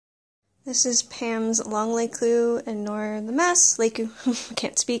This is Pam's long lekku, ignore the mess, lekku, I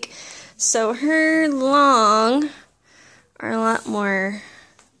can't speak. So her long are a lot more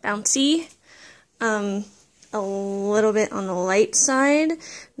bouncy, a little bit on the light side,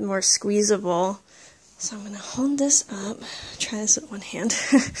 more squeezable. So I'm going to hold this up, try this with one hand.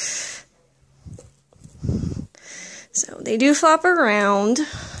 So they do flop around,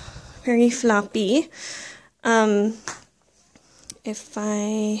 very floppy. If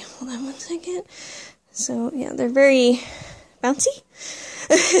I, hold on one second. So yeah, they're very bouncy,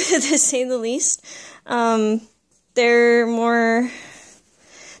 to say the least. They're not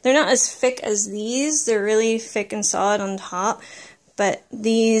as thick as these. They're really thick and solid on top. But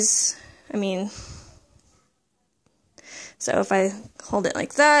these, I mean, so if I hold it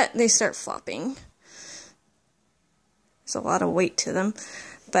like that, they start flopping. There's a lot of weight to them.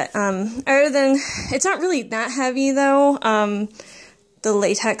 But other than, it's not really that heavy though. The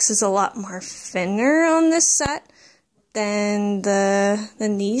latex is a lot more thinner on this set than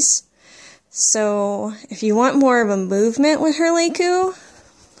these. So if you want more of a movement with her lekku,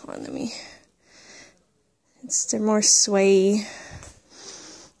 hold on, they're more sway.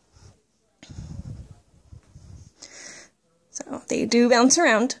 So they do bounce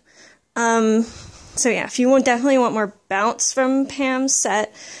around. So yeah, if you definitely want more bounce from Pam's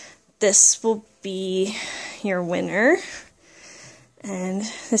set, this will be your winner. And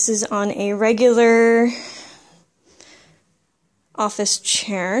this is on a regular office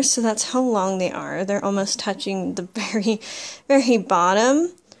chair, so that's how long they are. They're almost touching the very, very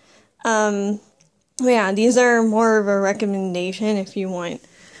bottom. Yeah, these are more of a recommendation if you want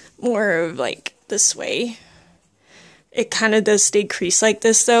more of like this way. It kind of does stay crease like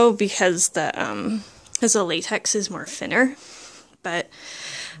this though, because the latex is more thinner. But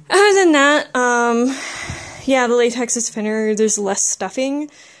other than that, yeah, the latex is thinner, there's less stuffing.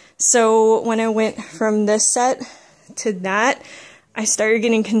 So when I went from this set to that, I started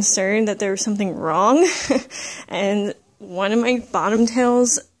getting concerned that there was something wrong. And one of my bottom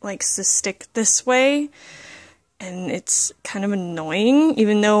tails likes to stick this way. And it's kind of annoying,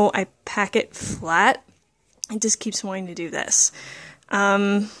 even though I pack it flat. It just keeps wanting to do this.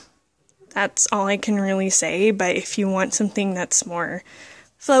 That's all I can really say, but if you want something that's more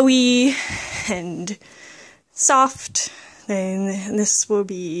flowy and soft, then this will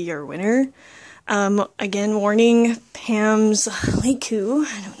be your winner. Again, warning, Pam's lekku,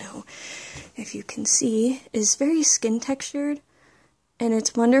 I don't know if you can see, is very skin textured, and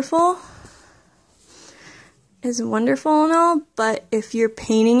it's wonderful. It's wonderful and all, but if you're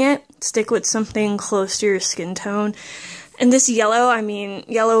painting it, stick with something close to your skin tone. And this yellow, I mean,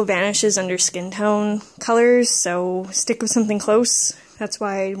 yellow vanishes under skin tone colors, so stick with something close. That's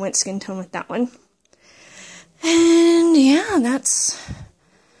why I went skin tone with that one. And yeah, that's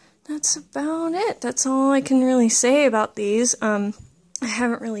about it. That's all I can really say about these. I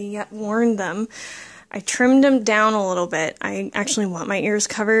haven't really yet worn them. I trimmed them down a little bit. I actually want my ears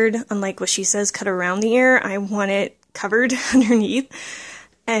covered. Unlike what she says, cut around the ear. I want it covered underneath.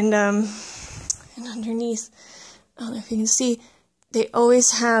 And underneath, I don't know if you can see, they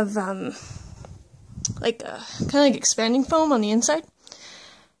always have like a kind of like expanding foam on the inside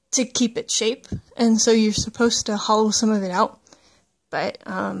to keep it shape. And so you're supposed to hollow some of it out. But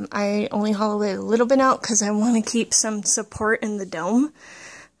I only hollow it a little bit out because I want to keep some support in the dome,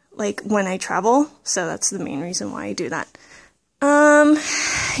 like when I travel, so that's the main reason why I do that.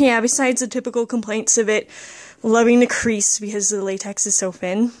 Yeah, besides the typical complaints of it loving to crease because the latex is so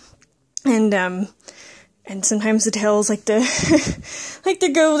thin, and sometimes the tails like to like to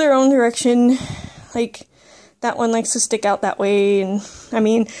go their own direction, like that one likes to stick out that way, and I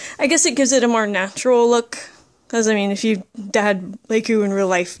mean, I guess it gives it a more natural look, because I mean, if you had lekku in real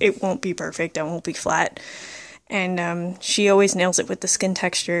life, it won't be perfect, it won't be flat. And she always nails it with the skin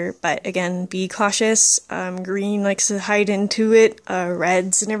texture, but again, be cautious. Green likes to hide into it,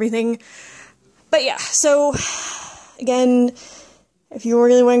 reds and everything. But yeah, so again, if you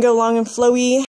really want to go long and flowy,